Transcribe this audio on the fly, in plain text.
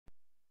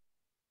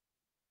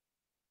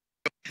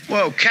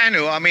Well,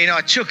 Kanu, I mean,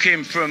 I took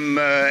him from,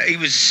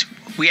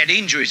 we had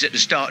injuries at the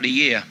start of the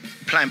year,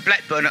 playing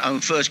Blackburn at home,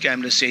 first game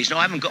of the season.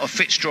 I haven't got a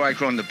fit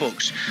striker on the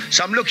books.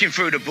 So I'm looking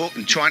through the book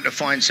and trying to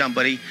find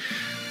somebody.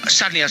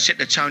 Suddenly I said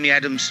to Tony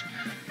Adams,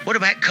 what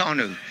about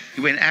Kanu?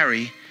 He went,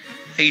 Harry,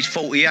 he's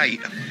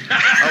 48.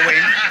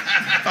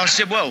 I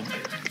said, well,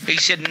 he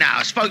said, no.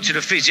 I spoke to the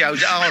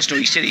physios at Arsenal.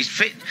 He said he's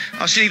fit.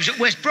 I said, he was at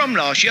West Brom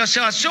last year. I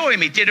said, I saw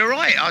him. He did all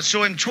right. I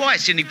saw him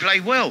twice and he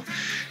played well.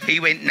 He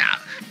went, no.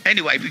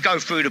 Anyway, we go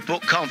through the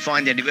book, can't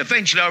find anything.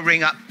 Eventually I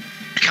ring up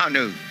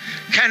Kanu.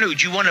 Kanu,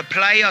 do you want to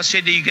play? I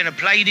said, are you going to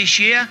play this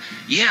year?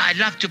 Yeah, I'd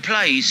love to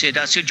play, he said.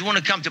 I said, do you want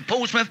to come to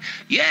Portsmouth?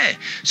 Yeah.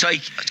 So he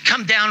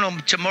come down on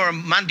tomorrow,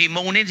 Monday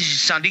morning. This is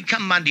Sunday.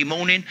 Come Monday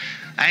morning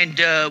and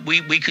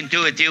we can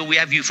do a deal. We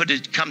have you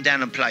come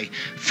down and play.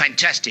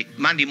 Fantastic.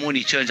 Monday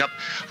morning he turns up.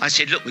 I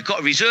said, look, we've got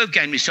a reserve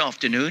game this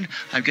afternoon.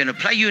 I'm going to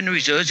play you in the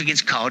reserves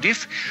against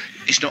Cardiff.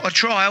 It's not a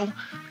trial.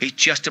 It's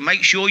just to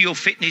make sure your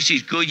fitness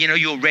is good. You know,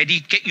 you're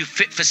ready. Get you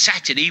fit for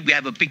Saturday. We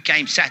have a big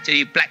game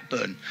Saturday at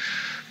Blackburn.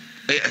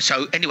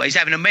 So anyway, he's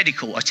having a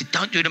medical. I said,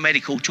 don't do the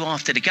medical till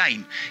after the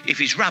game. If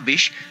he's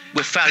rubbish,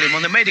 we'll foul him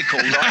on the medical,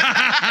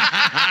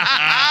 right?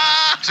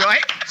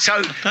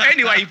 So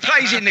anyway, he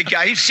plays in the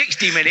game,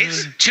 60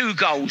 minutes, 2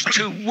 goals,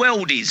 2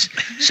 worldies.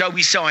 So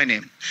we sign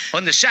him.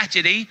 On the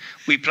Saturday,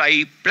 we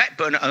play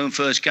Blackburn at home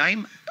first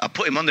game. I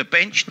put him on the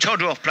bench.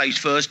 Todorov plays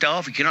first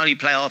half. He can only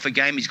play half a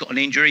game. He's got an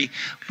injury.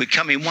 We're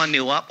coming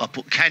 1-0 up. I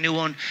put Kanu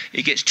on.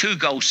 He gets 2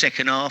 goals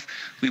second half.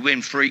 We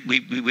win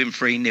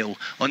 3-0.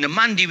 On the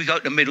Monday, we go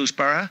to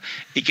Middlesbrough.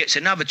 He gets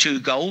another 2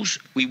 goals.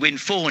 We win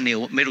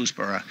 4-0 at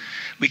Middlesbrough.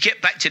 We get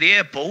back to the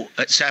airport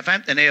at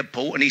Southampton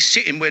Airport, and he's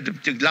sitting where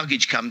the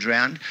luggage comes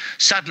round.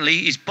 Suddenly,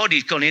 his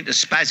body's gone into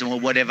spasm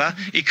or whatever.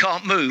 He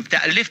can't move.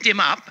 That'll lift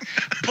him up,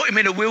 put him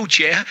in a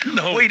wheelchair,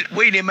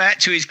 wheel him out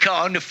to his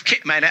car, and the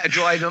kit man had to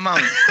drive him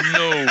home.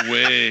 No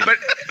way. But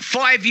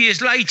 5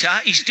 years later,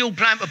 he's still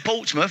playing for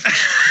Portsmouth.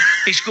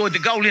 He scored the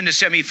goal in the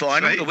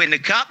semi-final to win the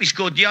cup. He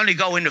scored the only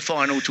goal in the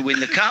final to win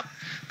the cup.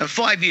 And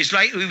 5 years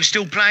later, he was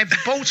still playing for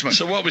Portsmouth.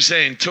 So what we're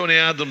saying, Tony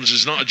Adams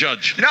is not a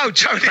judge? No,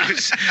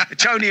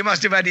 Tony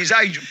must have had his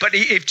age. But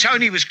if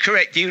Tony was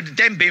correct, he would have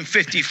then been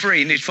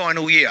 53 in his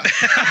final year.